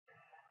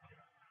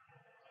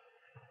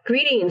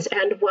Greetings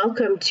and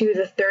welcome to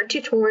the third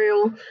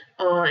tutorial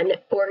on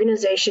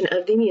organization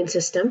of the immune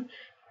system.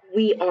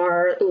 We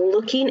are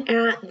looking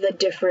at the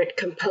different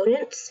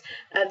components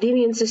of the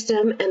immune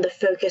system, and the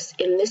focus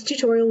in this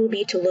tutorial will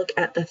be to look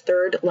at the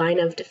third line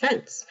of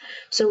defense.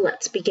 So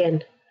let's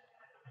begin.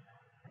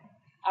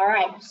 All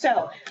right,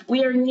 so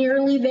we are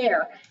nearly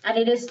there, and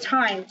it is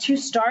time to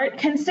start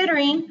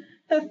considering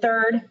the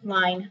third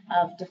line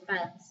of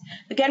defense.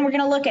 Again, we're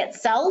going to look at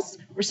cells,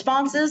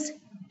 responses,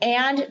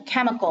 and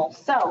chemicals.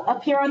 So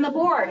up here on the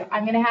board,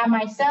 I'm going to have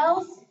my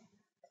cells,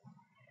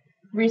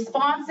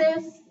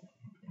 responses,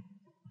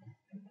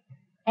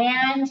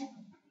 and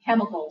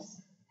chemicals.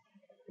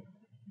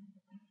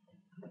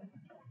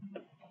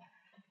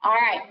 All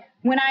right,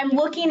 when I'm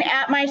looking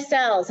at my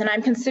cells and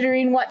I'm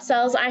considering what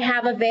cells I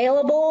have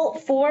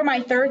available for my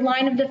third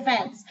line of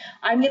defense,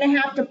 I'm going to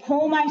have to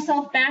pull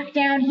myself back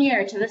down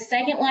here to the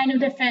second line of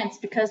defense,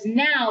 because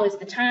now is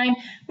the time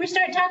we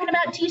start talking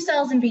about T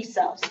cells and B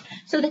cells.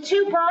 So the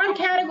two broad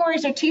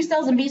categories are T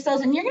cells and B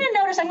cells, and you're going to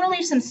notice I'm going to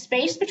leave some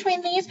space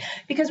between these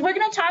because we're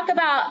going to talk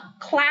about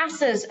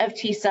classes of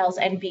T cells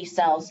and B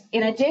cells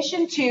in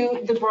addition to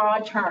the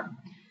broad term.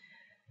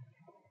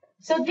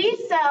 So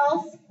these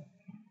cells,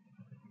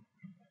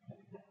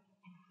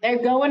 they're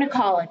going to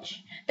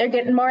college. They're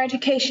getting more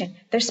education.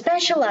 They're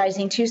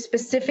specializing to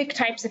specific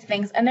types of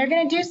things, and they're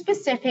going to do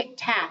specific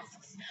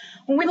tasks.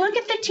 When we look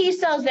at the T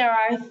cells, there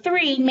are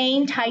three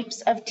main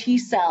types of T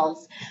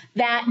cells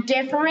that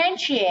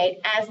differentiate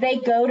as they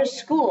go to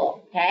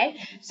school, okay?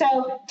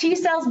 So T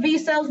cells, B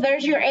cells,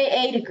 there's your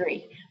AA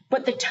degree.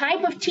 But the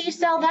type of T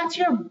cell, that's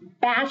your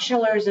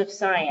bachelor's of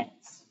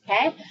science,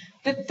 okay?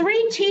 The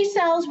three T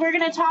cells we're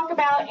going to talk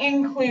about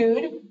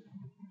include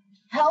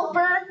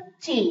helper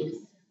Ts.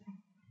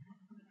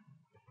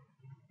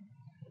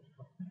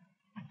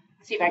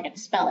 See if I can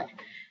spell it.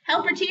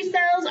 Helper T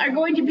cells are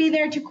going to be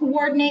there to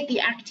coordinate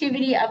the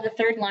activity of the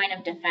third line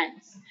of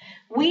defense.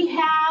 We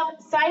have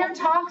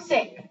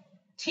cytotoxic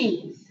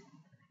Ts.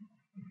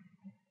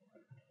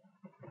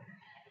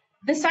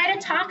 The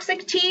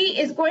cytotoxic T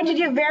is going to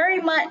do very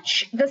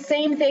much the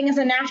same thing as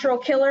a natural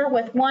killer,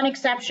 with one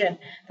exception.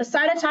 The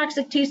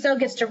cytotoxic T cell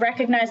gets to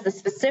recognize the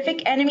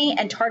specific enemy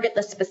and target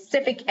the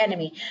specific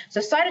enemy.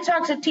 So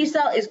cytotoxic T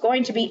cell is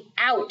going to be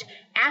out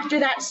after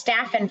that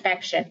staph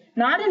infection,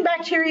 not in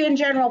bacteria in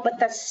general, but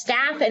the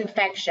staph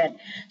infection.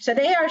 So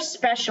they are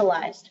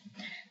specialized.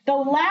 The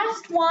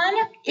last one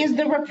is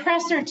the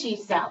repressor T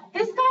cell.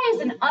 This guy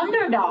is an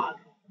underdog.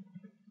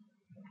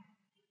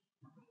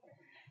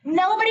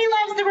 Nobody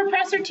loves the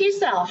repressor T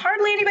cell.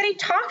 Hardly anybody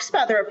talks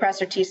about the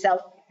repressor T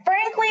cell.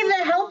 Frankly,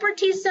 the helper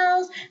T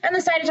cells and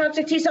the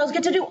cytotoxic T cells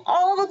get to do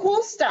all the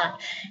cool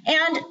stuff.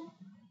 And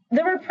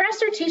the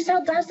repressor T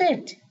cell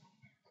doesn't.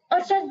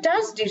 It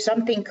does do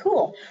something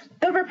cool.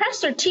 The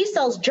repressor T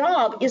cell's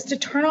job is to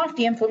turn off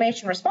the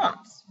inflammation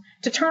response,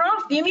 to turn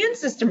off the immune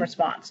system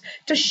response,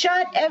 to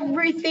shut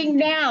everything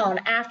down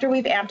after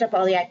we've amped up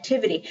all the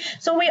activity.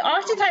 So we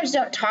oftentimes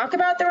don't talk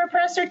about the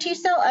repressor T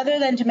cell other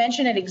than to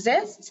mention it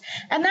exists.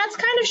 And that's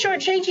kind of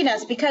shortchanging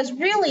us, because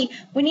really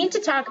we need to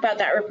talk about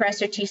that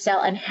repressor T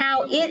cell and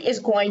how it is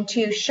going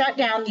to shut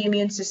down the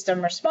immune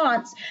system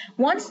response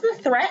once the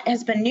threat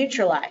has been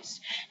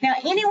neutralized. Now,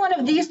 any one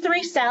of these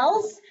three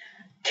cells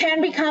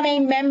can become a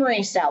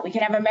memory cell. We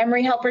can have a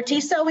memory helper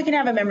T cell, we can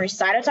have a memory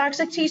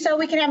cytotoxic T cell,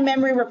 we can have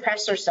memory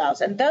repressor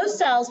cells. And those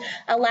cells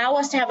allow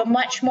us to have a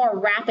much more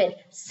rapid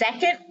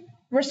second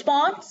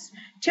response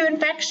to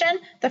infection.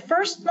 The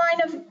first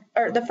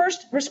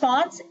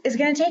response is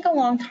going to take a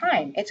long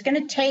time. It's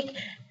going to take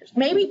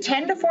maybe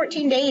 10 to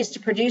 14 days to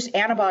produce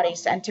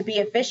antibodies and to be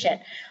efficient.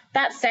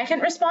 That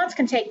second response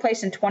can take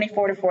place in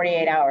 24 to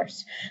 48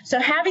 hours. So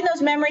having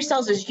those memory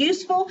cells is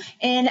useful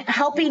in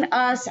helping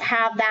us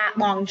have that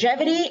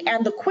longevity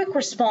and the quick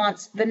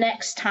response the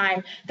next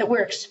time that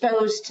we're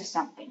exposed to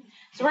something.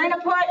 So we're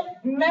going to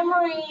put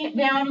memory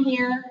down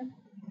here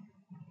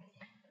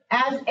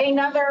as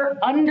another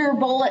under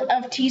bullet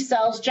of T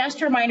cells, just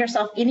to remind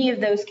ourselves any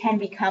of those can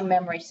become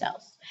memory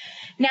cells.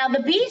 Now,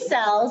 the B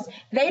cells,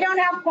 they don't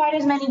have quite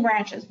as many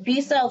branches. B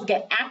cells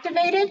get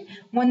activated.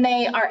 When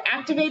they are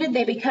activated,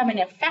 they become an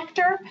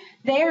effector.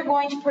 They are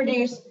going to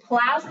produce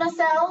plasma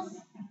cells.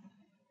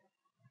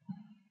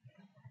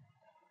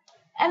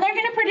 And they're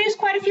going to produce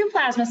quite a few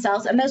plasma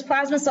cells, and those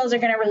plasma cells are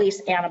going to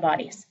release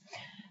antibodies.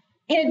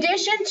 In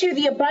addition to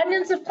the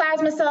abundance of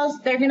plasma cells,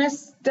 they're going to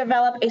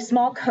develop a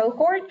small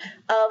cohort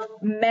of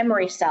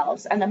memory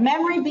cells. And the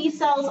memory B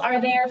cells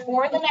are there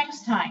for the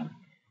next time.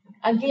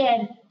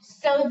 Again,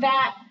 so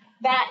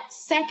that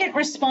second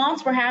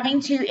response we're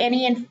having to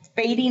any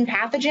invading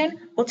pathogen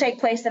will take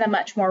place in a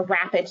much more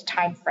rapid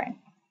time frame.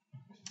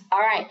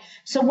 All right,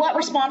 so what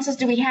responses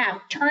do we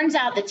have? Turns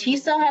out the T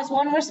cell has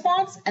one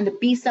response and the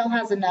B cell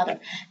has another.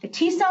 The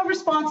T cell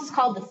response is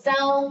called the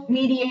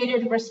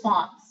cell-mediated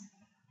response.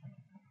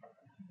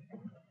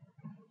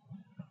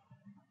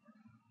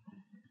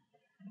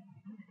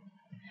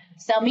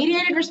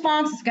 Cell-mediated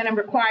response is going to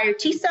require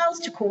T cells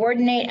to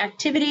coordinate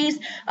activities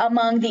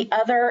among the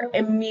other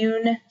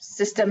immune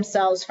system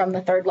cells from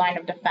the third line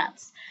of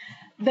defense.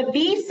 The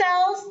B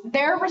cells,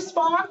 their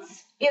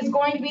response is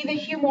going to be the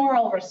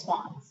humoral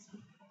response.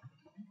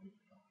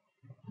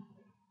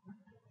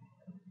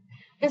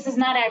 This is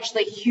not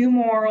actually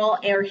humoral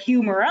or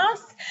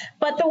humorous,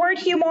 but the word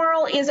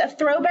humoral is a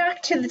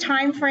throwback to the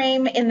time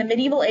frame in the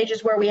medieval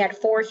ages where we had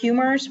 4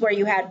 humors, where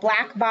you had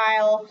black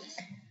bile,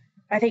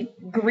 I think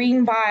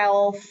green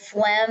bile,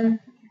 phlegm,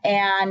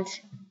 and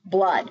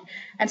blood.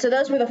 And so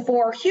those were the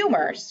 4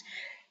 humors.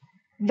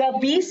 The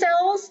B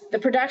cells, the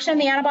production of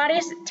the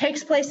antibodies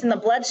takes place in the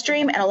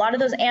bloodstream, and a lot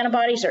of those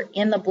antibodies are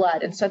in the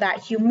blood. And so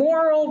that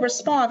humoral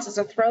response is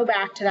a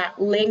throwback to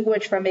that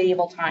language from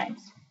medieval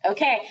times.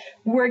 Okay,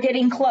 we're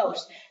getting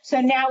close.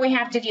 So now we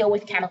have to deal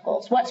with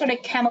chemicals. What sort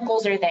of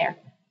chemicals are there?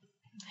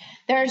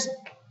 There's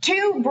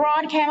 2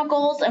 broad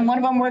chemicals, and one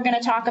of them we're going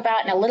to talk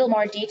about in a little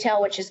more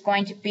detail, which is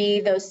going to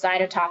be those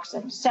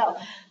cytotoxins. So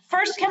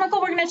first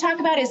chemical we're going to talk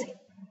about is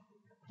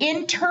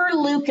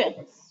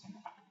interleukins.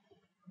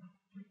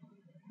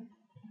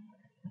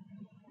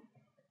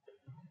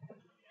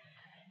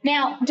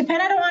 Now,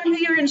 depending on who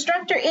your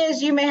instructor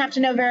is, you may have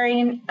to know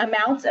varying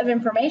amounts of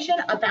information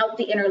about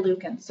the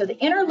interleukins. So the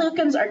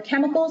interleukins are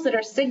chemicals that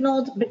are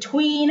signaled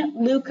between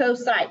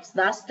leukocytes,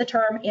 thus the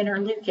term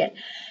interleukin.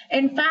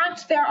 In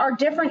fact, there are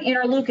different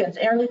interleukins,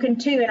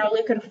 interleukin 2,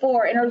 interleukin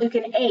 4,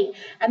 interleukin 8,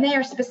 and they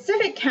are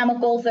specific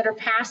chemicals that are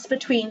passed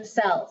between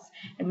cells.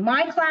 In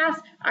my class,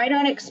 I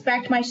don't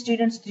expect my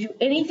students to do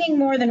anything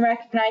more than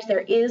recognize there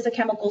is a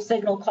chemical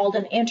signal called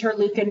an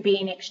interleukin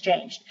being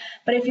exchanged.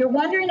 But if you're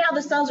wondering how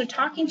the cells are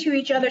talking to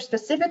each other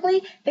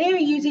specifically, they are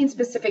using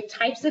specific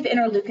types of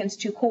interleukins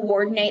to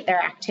coordinate their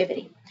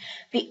activity.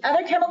 The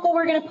other chemical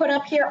we're going to put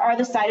up here are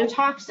the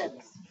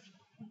cytotoxins.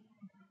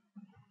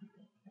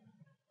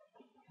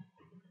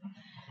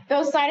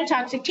 Those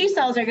cytotoxic T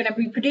cells are going to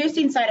be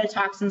producing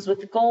cytotoxins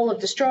with the goal of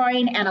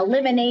destroying and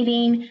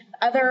eliminating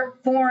other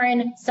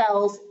foreign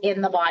cells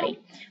in the body,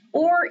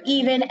 or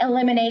even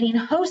eliminating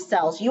host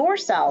cells, your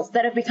cells,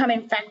 that have become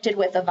infected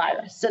with a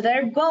virus. So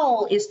their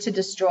goal is to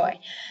destroy.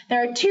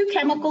 There are 2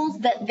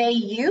 chemicals that they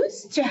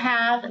use to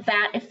have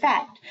that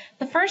effect.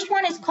 The first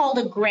one is called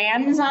a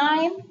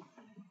granzyme.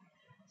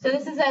 So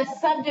this is a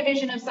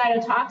subdivision of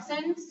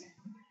cytotoxins,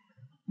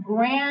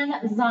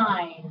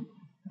 granzyme.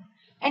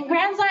 And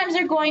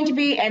granzymes are going to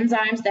be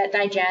enzymes that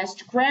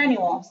digest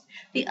granules.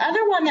 The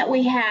other one that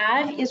we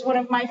have is one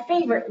of my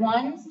favorite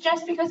ones,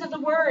 just because of the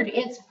word.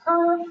 It's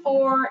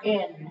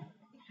perforin.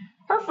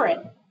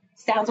 Perforin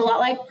sounds a lot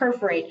like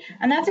perforate,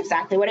 and that's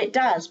exactly what it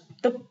does.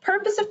 The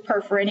purpose of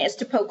perforin is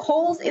to poke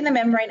holes in the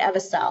membrane of a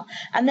cell,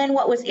 and then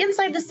what was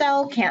inside the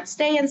cell can't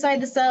stay inside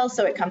the cell,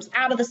 so it comes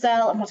out of the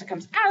cell, and once it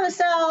comes out of the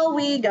cell,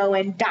 we go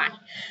and die.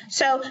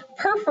 So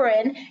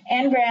perforin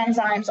and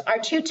granzymes are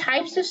 2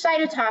 types of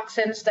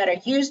cytotoxins that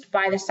are used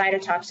by the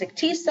cytotoxic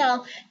T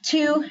cell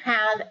to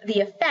have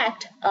the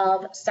effect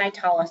of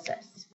cytolysis.